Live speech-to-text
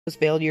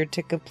failure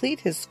to complete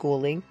his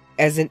schooling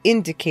as an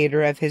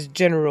indicator of his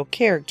general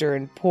character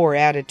and poor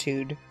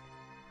attitude.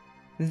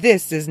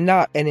 This is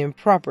not an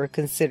improper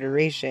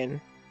consideration.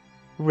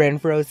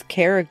 Renfroe's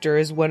character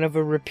is one of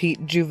a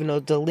repeat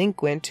juvenile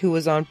delinquent who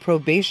was on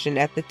probation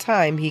at the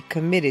time he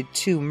committed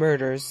 2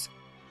 murders.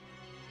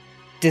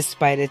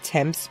 Despite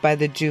attempts by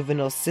the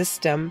juvenile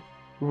system,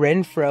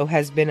 Renfroe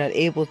has been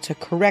unable to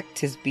correct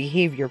his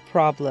behavior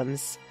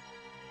problems.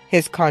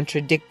 His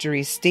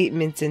contradictory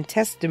statements and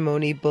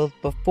testimony both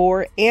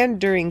before and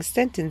during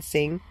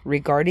sentencing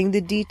regarding the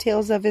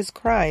details of his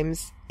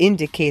crimes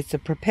indicates a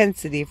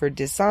propensity for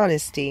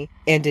dishonesty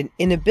and an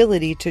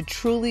inability to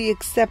truly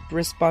accept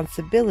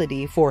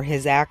responsibility for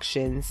his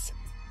actions.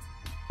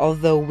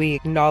 Although we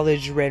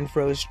acknowledge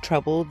Renfroe's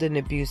troubled and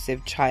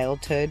abusive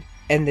childhood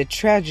and the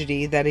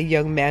tragedy that a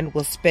young man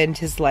will spend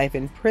his life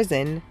in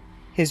prison,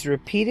 his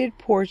repeated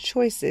poor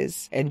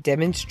choices and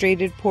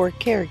demonstrated poor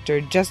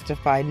character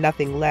justify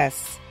nothing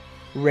less.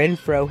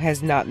 Renfroe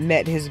has not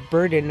met his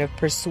burden of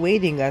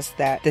persuading us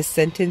that the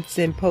sentence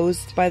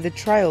imposed by the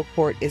trial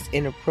court is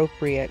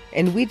inappropriate,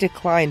 and we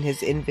decline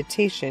his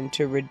invitation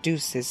to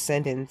reduce his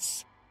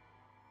sentence.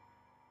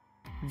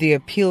 The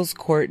appeals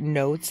court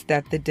notes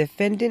that the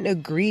defendant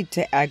agreed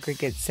to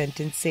aggregate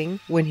sentencing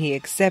when he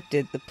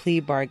accepted the plea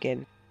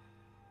bargain.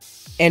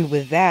 And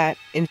with that,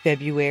 in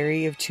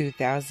February of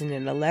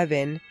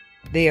 2011,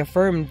 they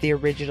affirmed the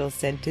original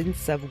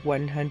sentence of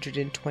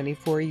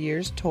 124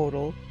 years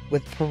total,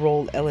 with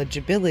parole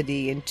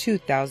eligibility in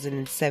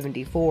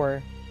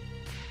 2074.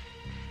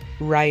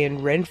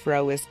 Ryan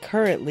Renfroe is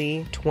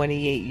currently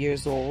 28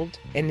 years old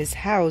and is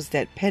housed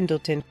at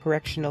Pendleton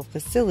Correctional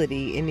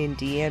Facility in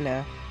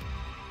Indiana.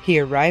 He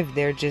arrived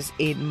there just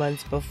 8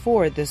 months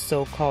before the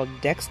so-called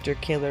Dexter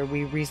killer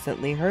we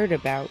recently heard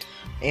about,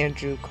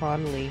 Andrew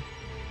Connolly.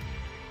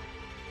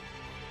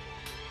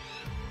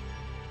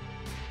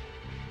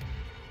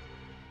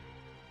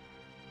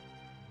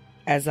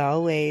 As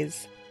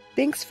always,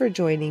 thanks for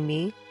joining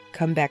me.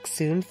 Come back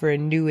soon for a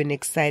new and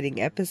exciting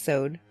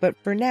episode, but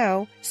for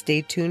now,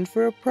 stay tuned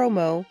for a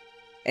promo.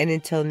 And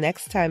until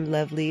next time,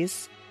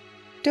 lovelies,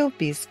 don't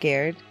be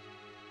scared.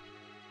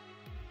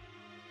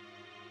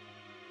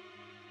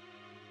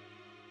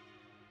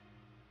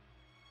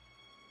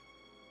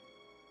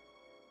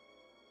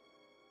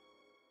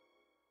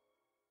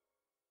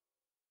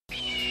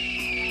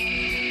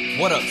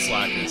 What up,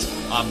 Slackers?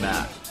 I'm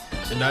Matt.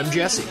 And I'm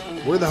Jesse.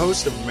 We're the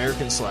host of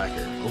American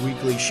Slacker, a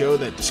weekly show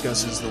that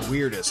discusses the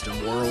weirdest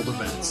in world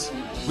events.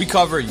 We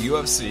cover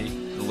UFC,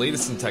 the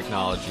latest in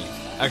technology,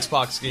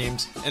 Xbox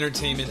games,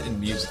 entertainment, and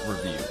music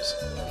reviews.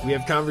 We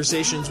have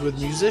conversations with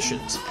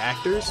musicians,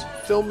 actors,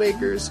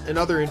 filmmakers, and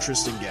other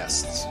interesting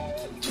guests.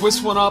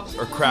 Twist one up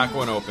or crack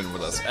one open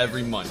with us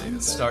every Monday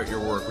to start your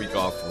work week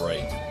off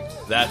right.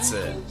 That's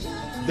it.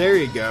 There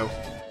you go.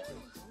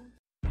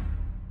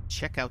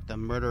 Check out the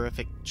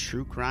Murderific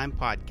True Crime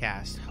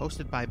Podcast,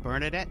 hosted by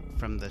Bernadette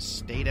from the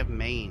state of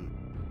Maine.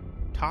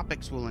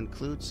 Topics will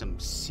include some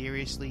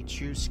seriously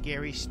true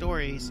scary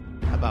stories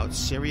about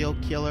serial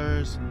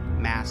killers,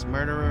 mass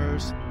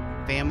murderers,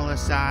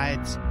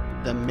 familicides,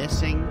 the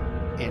missing,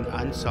 and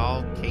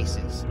unsolved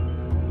cases.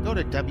 Go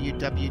to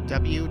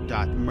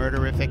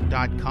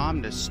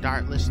www.murderific.com to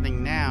start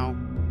listening now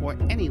or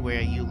anywhere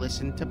you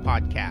listen to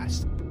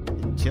podcasts.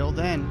 Until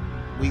then,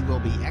 we will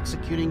be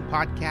executing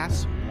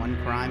podcasts one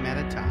crime at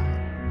a time.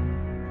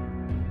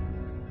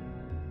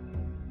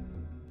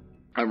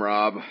 I'm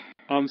Rob.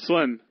 I'm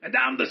Slim. And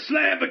I'm the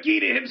Slam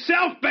Baghetti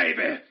himself,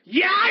 baby!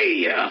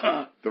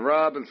 Yeah! The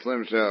Rob and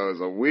Slim Show is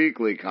a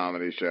weekly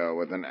comedy show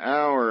with an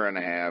hour and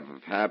a half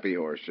of happy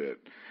horseshit,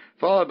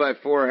 followed by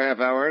 4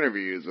 half-hour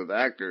interviews with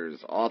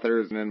actors,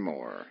 authors, and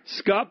more.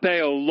 Scott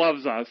Baio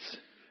loves us.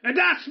 And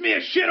I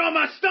smear shit on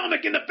my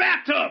stomach in the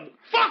bathtub!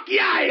 Fuck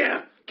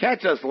yeah!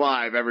 Catch us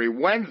live every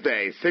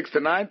Wednesday, 6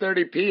 to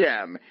 9:30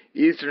 p.m.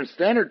 Eastern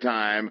Standard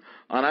Time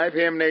on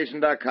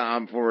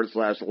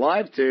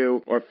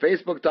IPMNation.com/live2 or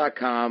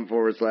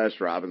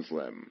Facebook.com/Rob and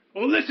Slim.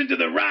 Or listen to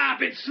the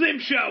Rob and Slim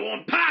Show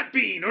on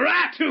Podbean or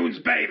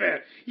iTunes, baby!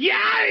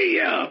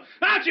 Yeah!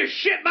 I just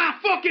shit my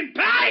fucking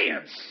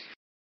pants!